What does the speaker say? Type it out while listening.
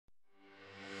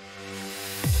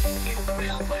In the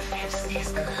realm where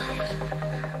fantasies collide,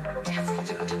 dancing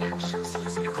through dimensions,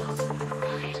 losing your clothes in the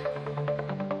ride.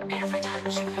 Every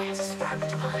touch you feel a spark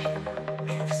divine.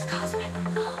 In this cosmic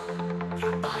glow,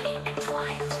 your body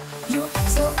entwined. You're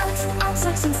so out,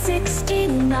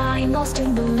 69, lost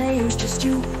in the layers, just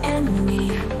you and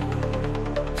me.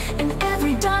 In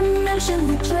every dimension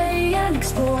we play and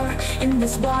explore. In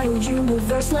this wild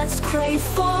universe, let's crave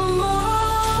for more.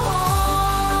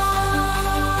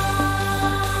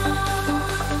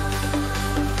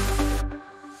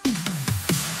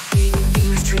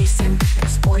 Fingers tracing,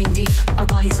 exploring deep, our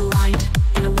bodies aligned.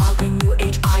 In a wild new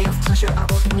age, eye of pleasure, our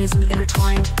organism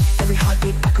intertwined. Every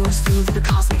heartbeat echoes through the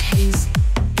cosmic haze.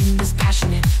 In this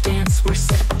passionate dance, we're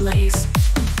set ablaze.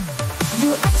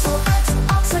 You're out,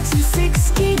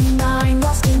 69,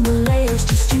 lost in the layers,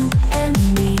 just you and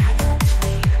me.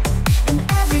 In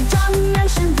every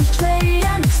dimension we play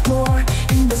and explore.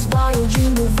 In this wild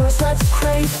universe, let's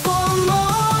crave for more.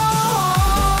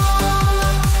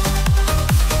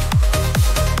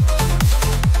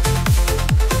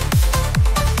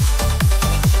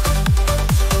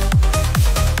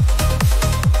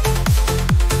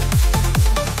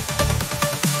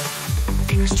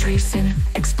 Fingers tracing,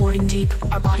 exploring deep,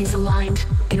 our bodies aligned.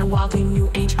 In a wildly new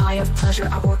age, eye of pleasure,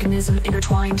 our organism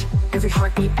intertwined. Every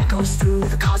heartbeat echoes through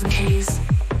the cosmic haze.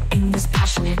 In this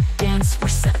passionate dance, we're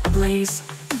set ablaze.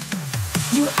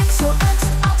 You're out,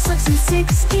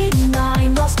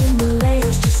 69, lost in the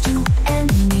layers, just you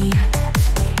and me.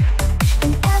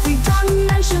 In every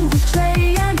dimension we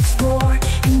play and explore.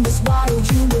 In this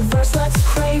wild universe, let's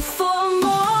crave for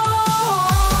more.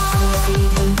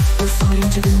 We're floating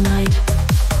to the night.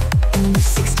 In the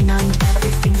 69,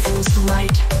 everything feels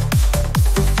right.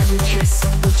 With every kiss,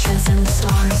 we'll transcend the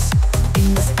stars.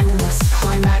 In this endless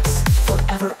climax,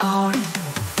 forever ours.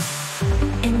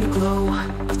 In the glow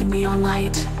of the neon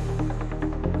light,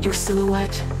 your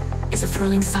silhouette is a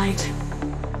thrilling sight.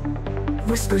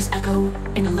 Whispers echo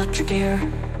in electric air.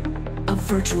 A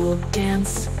virtual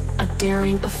dance, a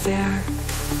daring affair.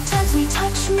 Gently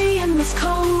touch me in this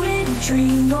coded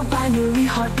dream. No binary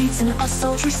heartbeats in a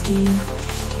sultry scheme.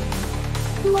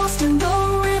 Lost in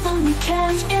the rhythm, we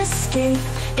can't escape.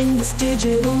 In this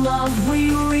digital love, we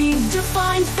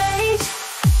redefine fate.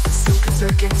 Silken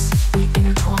circuits, we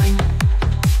intertwine.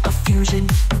 A fusion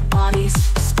of bodies,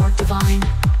 a spark divine.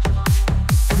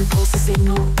 Every pulse a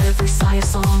signal, every sigh a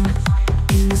song.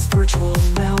 In this virtual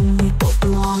realm, we both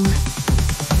belong.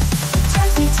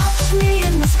 Gently touch me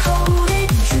in this coded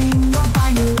dream. No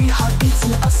binary heartbeats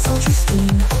in a sultry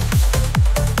stream.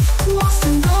 Lost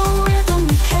in the rhythm,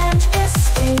 we can't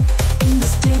escape. In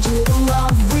this digital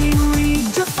love, we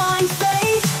redefine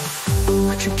fate.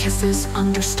 Electric kisses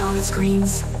under starlit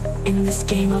screens. In this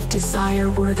game of desire,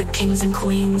 we're the kings and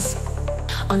queens.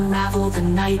 Unravel the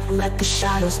night, let the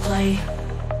shadows play.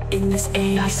 In this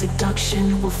AI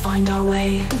seduction, we'll find our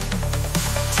way.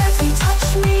 Gently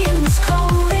touch me in this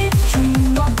coded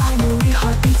dream. No binary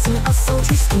heartbeats in a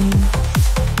sultry scheme.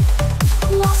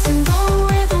 Lost in the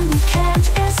rhythm, we can't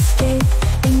escape.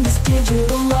 In this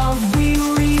digital love, we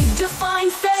redefine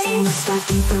fate. So let's dive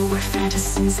deeper where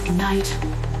fantasies ignite.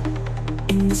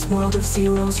 In this world of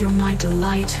zeros, you're my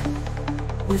delight.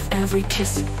 With every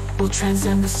kiss, we'll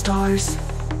transcend the stars.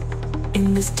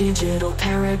 In this digital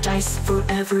paradise,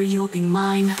 forever you'll be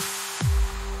mine.